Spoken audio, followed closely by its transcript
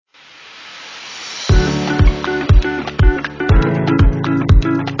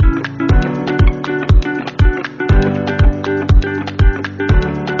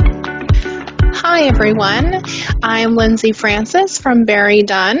everyone. I'm Lindsay Francis from Barry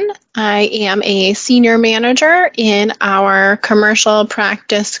Dunn. I am a senior manager in our commercial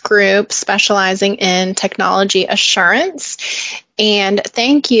practice group specializing in technology assurance. And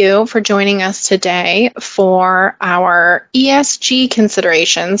thank you for joining us today for our ESG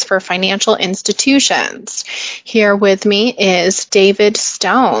considerations for financial institutions. Here with me is David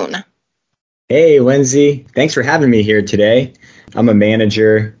Stone. Hey, Lindsay. Thanks for having me here today. I'm a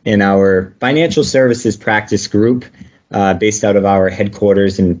manager in our financial services practice group based out of our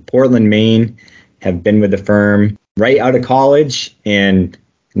headquarters in Portland, Maine. Have been with the firm right out of college, and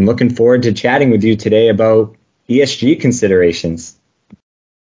I'm looking forward to chatting with you today about ESG considerations.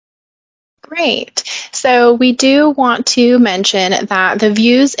 Great. So we do want to mention that the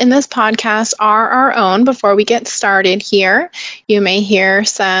views in this podcast are our own before we get started here. You may hear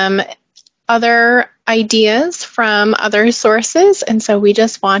some other ideas from other sources, and so we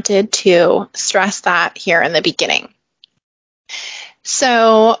just wanted to stress that here in the beginning.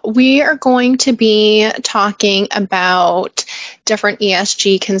 So we are going to be talking about different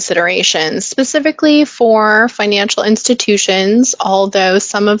ESG considerations, specifically for financial institutions, although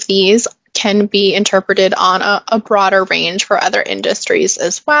some of these can be interpreted on a broader range for other industries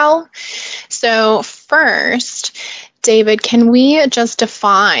as well. So first, David, can we just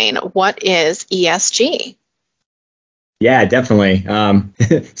define what is ESG? Yeah, definitely.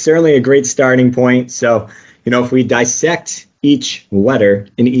 Certainly a great starting point. So, if we dissect each letter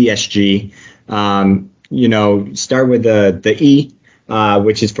in ESG, start with the E,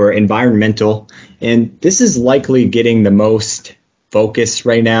 which is for environmental. And this is likely getting the most focus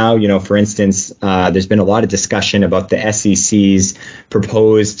right now. For instance, there's been a lot of discussion about the SEC's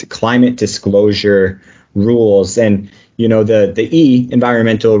proposed climate disclosure rules. And, the E,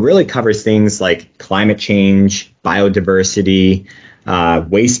 environmental, really covers things like climate change, biodiversity,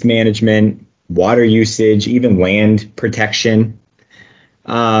 waste management, water usage, even land protection.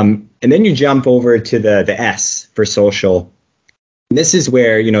 And then you jump over to the S for social. This is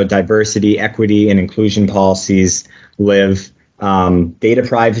where, diversity, equity, and inclusion policies live. Data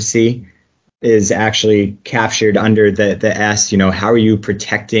privacy is actually captured under the S. How are you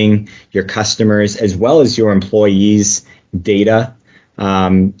protecting your customers as well as your employees' data?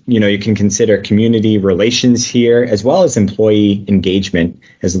 You can consider community relations here as well as employee engagement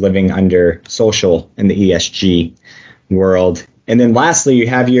as living under social in the ESG world. And then lastly, you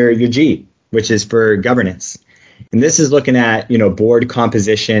have your G, which is for governance. And this is looking at, board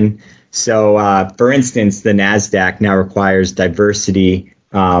composition. So, for instance, the NASDAQ now requires diversity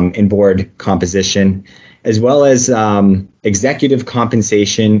in board composition, as well as executive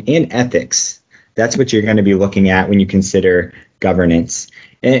compensation and ethics. That's what you're going to be looking at when you consider governance.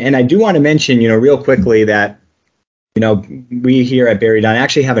 And I do want to mention, real quickly that, we here at Barry Dunn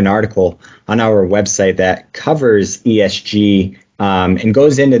actually have an article on our website that covers ESG and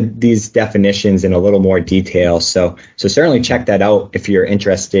goes into these definitions in a little more detail. So certainly check that out if you're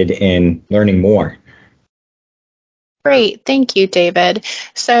interested in learning more. Great. Thank you, David.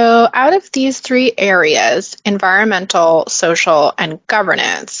 So out of these three areas, environmental, social, and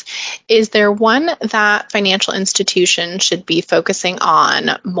governance, is there one that financial institutions should be focusing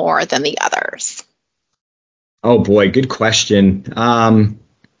on more than the others? Oh boy, good question.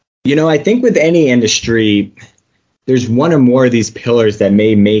 I think with any industry, there's one or more of these pillars that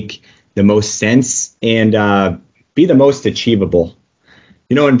may make the most sense and be the most achievable.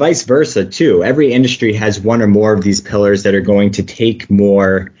 And vice versa too. Every industry has one or more of these pillars that are going to take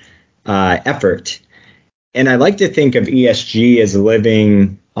more effort. And I like to think of ESG as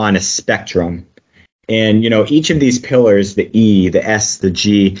living on a spectrum. And, each of these pillars, the E, the S, the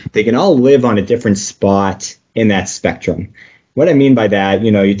G, they can all live on a different spot in that spectrum. What I mean by that,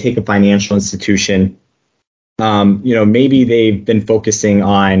 you take a financial institution, maybe they've been focusing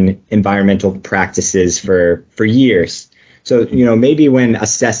on environmental practices for years. So, maybe when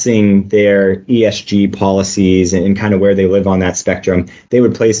assessing their ESG policies and kind of where they live on that spectrum, they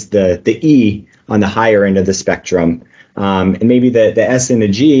would place the E on the higher end of the spectrum. And maybe the S and the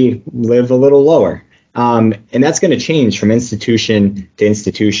G live a little lower. And that's going to change from institution to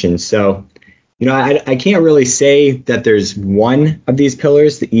institution. So, I can't really say that there's one of these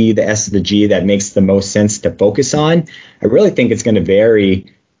pillars, the E, the S, the G, that makes the most sense to focus on. I really think it's going to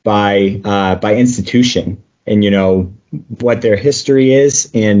vary by institution and, what their history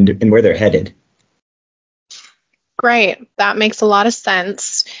is and where they're headed. Great. That makes a lot of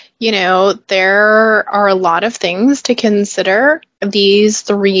sense. There are a lot of things to consider. These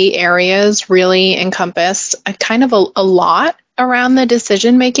three areas really encompass a lot around the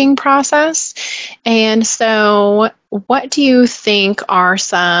decision-making process. And so What do you think are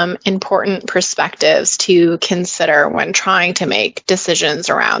some important perspectives to consider when trying to make decisions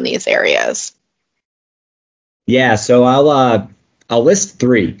around these areas? Yeah, so I'll list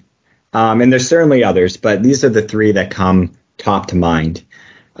three, and there's certainly others, but these are the three that come top to mind.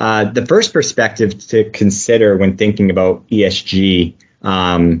 The first perspective to consider when thinking about ESG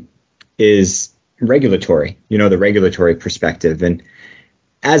is regulatory. The regulatory perspective, and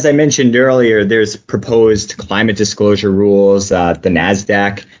as I mentioned earlier, there's proposed climate disclosure rules. The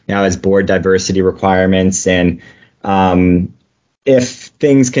NASDAQ now has board diversity requirements, and if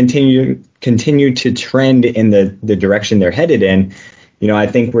things continue to trend in the direction they're headed in, I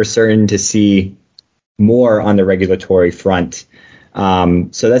think we're certain to see more on the regulatory front.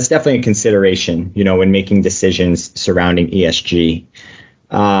 So that's definitely a consideration, when making decisions surrounding ESG.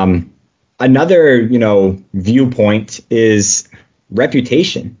 Another, viewpoint is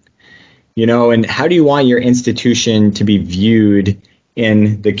reputation, and how do you want your institution to be viewed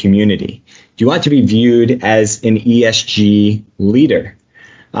in the community? Do you want to be viewed as an ESG leader?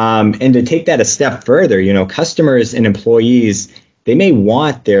 And to take that a step further, customers and employees, they may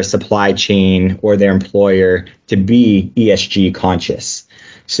want their supply chain or their employer to be ESG conscious.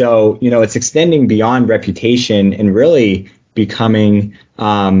 So, it's extending beyond reputation and really becoming,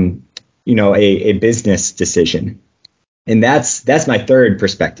 a business decision. And that's my third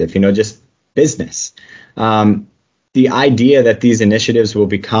perspective, just business. The idea that these initiatives will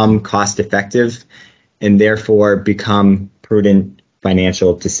become cost effective and therefore become prudent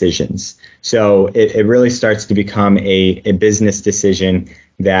financial decisions. So it really starts to become a business decision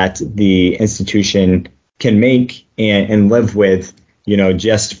that the institution can make and live with,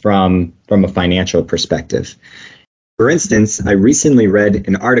 just from a financial perspective. For instance, I recently read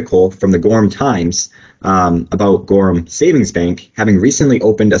an article from the Gorham Times about Gorham Savings Bank having recently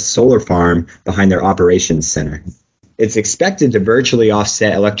opened a solar farm behind their operations center. It's expected to virtually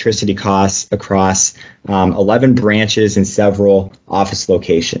offset electricity costs across 11 branches and several office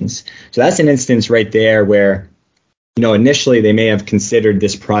locations. So that's an instance right there where, initially they may have considered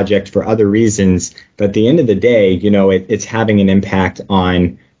this project for other reasons, but at the end of the day, it's having an impact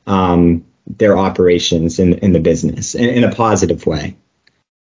on their operations in the business in a positive way.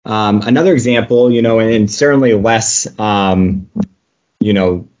 Another example, and certainly less, I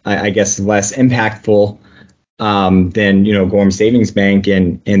guess less impactful than Gorham Savings Bank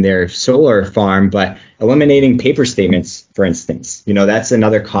and their solar farm, but eliminating paper statements, for instance, that's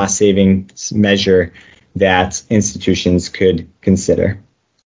another cost savings measure that institutions could consider.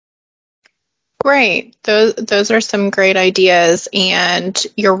 Great. Those are some great ideas, and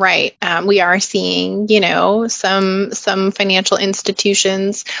you're right. We are seeing, some financial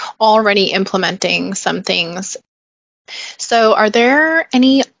institutions already implementing some things. So, are there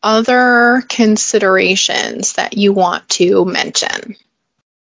any other considerations that you want to mention?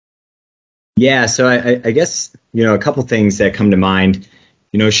 Yeah, so I guess, a couple things that come to mind.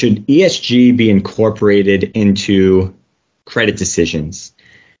 Should ESG be incorporated into credit decisions?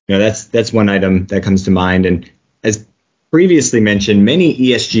 That's one item that comes to mind. And as previously mentioned, many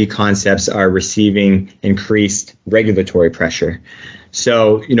ESG concepts are receiving increased regulatory pressure.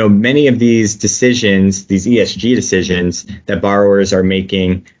 So, many of these decisions, these ESG decisions that borrowers are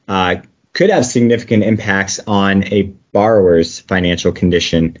making, could have significant impacts on a borrower's financial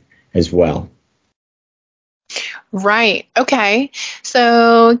condition as well. Right. Okay.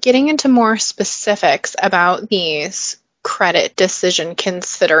 So, getting into more specifics about these credit decision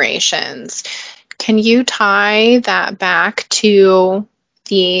considerations, can you tie that back to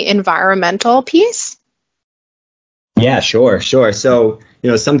the environmental piece? Yeah, sure. So,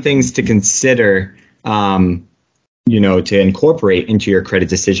 some things to consider, to incorporate into your credit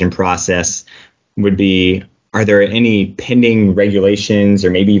decision process would be, are there any pending regulations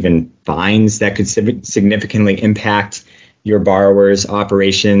or maybe even fines that could significantly impact your borrower's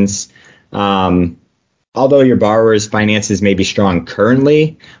operations? Although your borrower's finances may be strong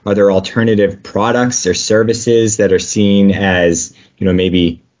currently, are there alternative products or services that are seen as,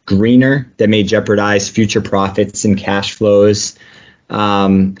 maybe greener that may jeopardize future profits and cash flows?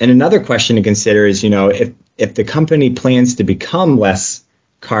 And another question to consider is, if the company plans to become less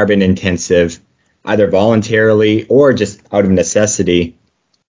carbon intensive, either voluntarily or just out of necessity,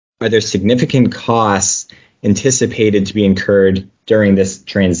 are there significant costs anticipated to be incurred during this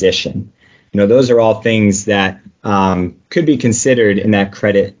transition? Those are all things that could be considered in that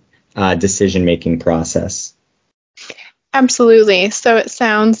credit decision-making process. Absolutely. So it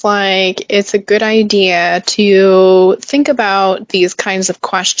sounds like it's a good idea to think about these kinds of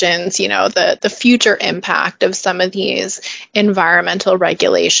questions, the future impact of some of these environmental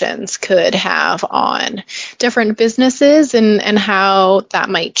regulations could have on different businesses and how that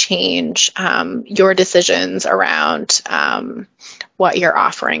might change your decisions around what you're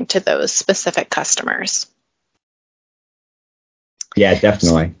offering to those specific customers. Yeah,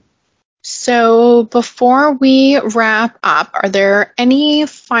 definitely. So, before we wrap up, are there any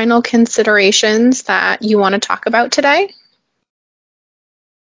final considerations that you want to talk about today?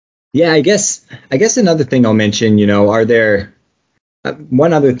 Yeah, I guess another thing I'll mention, are there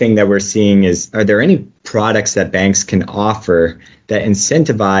one other thing that we're seeing is, are there any products that banks can offer that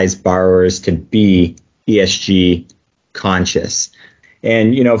incentivize borrowers to be ESG conscious?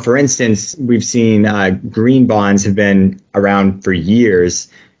 And, for instance, we've seen green bonds have been around for years,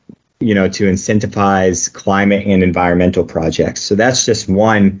 to incentivize climate and environmental projects. So that's just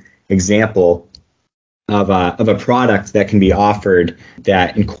one example of a product that can be offered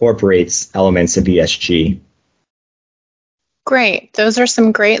that incorporates elements of ESG. Great. Those are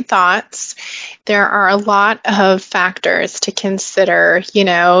some great thoughts. There are a lot of factors to consider.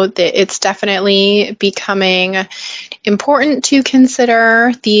 That it's definitely becoming important to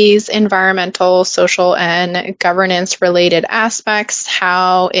consider these environmental, social, and governance related aspects,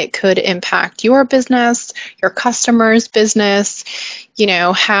 how it could impact your business, your customers' business,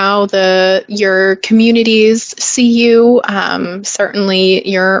 how your communities see you. Certainly,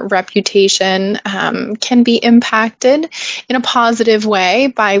 your reputation can be impacted in a positive way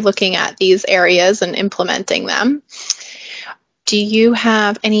by looking at these areas and implementing them. Do you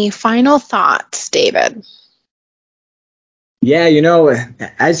have any final thoughts, David? Yeah,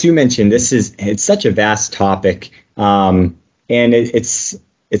 as you mentioned, it's such a vast topic, and it's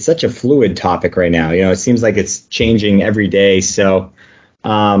such a fluid topic right now. It seems like it's changing every day. So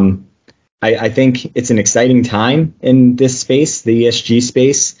I think it's an exciting time in this space, the ESG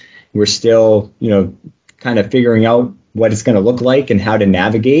space. We're still, kind of figuring out what it's going to look like and how to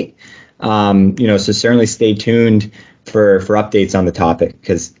navigate. So certainly stay tuned for updates on the topic,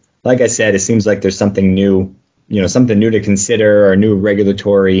 because, like I said, it seems like there's something new to consider, or a new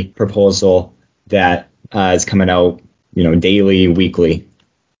regulatory proposal that is coming out, daily, weekly.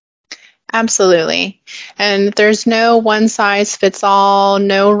 Absolutely. And there's no one size fits all,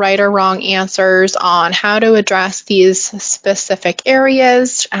 no right or wrong answers on how to address these specific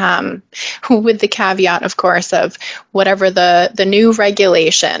areas, with the caveat, of course, of whatever the new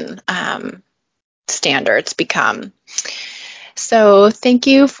regulation standards become. So thank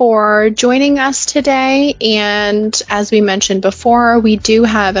you for joining us today. And as we mentioned before, we do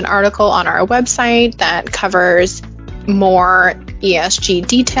have an article on our website that covers more ESG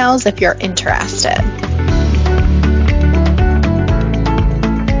details if you're interested.